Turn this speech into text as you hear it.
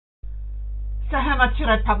So how much should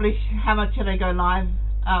I publish? How much should I go live?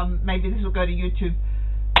 Maybe this will go to YouTube,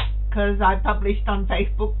 because I published on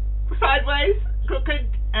Facebook Sideways,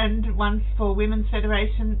 Crooked, and once for Women's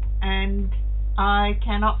Federation, and I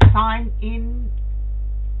cannot sign in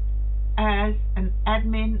as an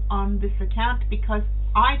admin on this account because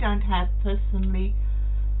I don't have personally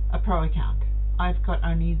a pro account. I've got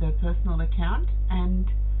only the personal account, and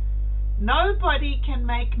nobody can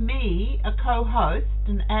make me a co-host,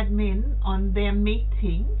 an admin on their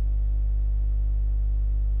meeting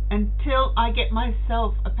until I get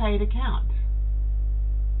myself a paid account.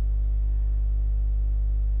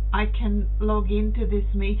 I can log into this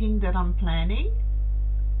meeting that I'm planning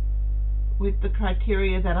with the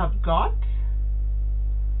criteria that I've got,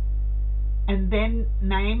 and then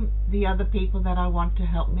name the other people that I want to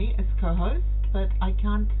help me as co-host, but I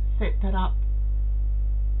can't set that up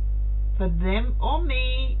for them or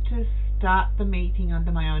me to start the meeting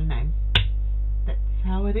under my own name. That's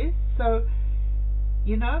how it is. So,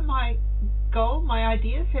 you know, my goal, my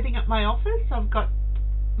idea, setting up my office, I've got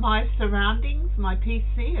my surroundings, my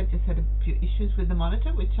PC. I just had a few issues with the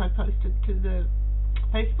monitor, which I posted to the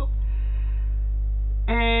Facebook.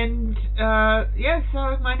 And yeah,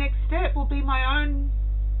 so my next step will be my own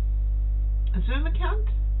Zoom account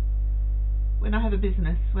when I have a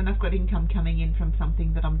business, when I've got income coming in from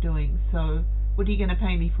something that I'm doing. So what are you going to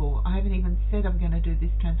pay me for? I haven't even said I'm going to do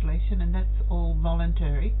this translation, and that's all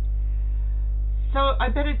voluntary. So I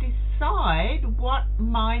better decide what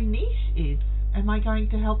my niche is. Am I going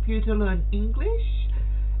to help you to learn English?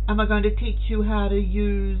 Am I going to teach you how to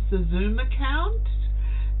use the Zoom account?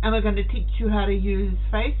 Am I going to teach you how to use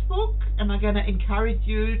Facebook? Am I going to encourage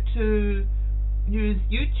you to use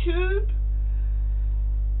YouTube?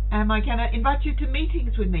 Am I going to invite you to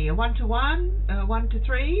meetings with me, a one-to-one, a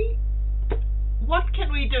one-to-three? What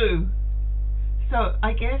can we do? So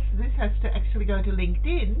I guess this has to actually go to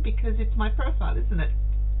LinkedIn because it's my profile, isn't it?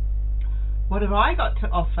 What have I got to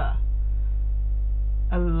offer?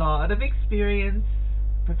 A lot of experience,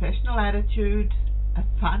 professional attitude, a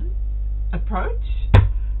fun approach,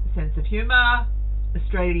 a sense of humour,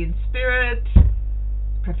 Australian spirit,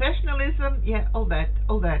 professionalism, yeah, all that.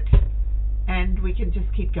 And we can just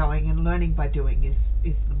keep going, and learning by doing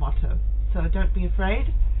is the motto. So don't be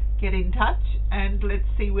afraid, get in touch, and let's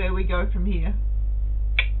see where we go from here.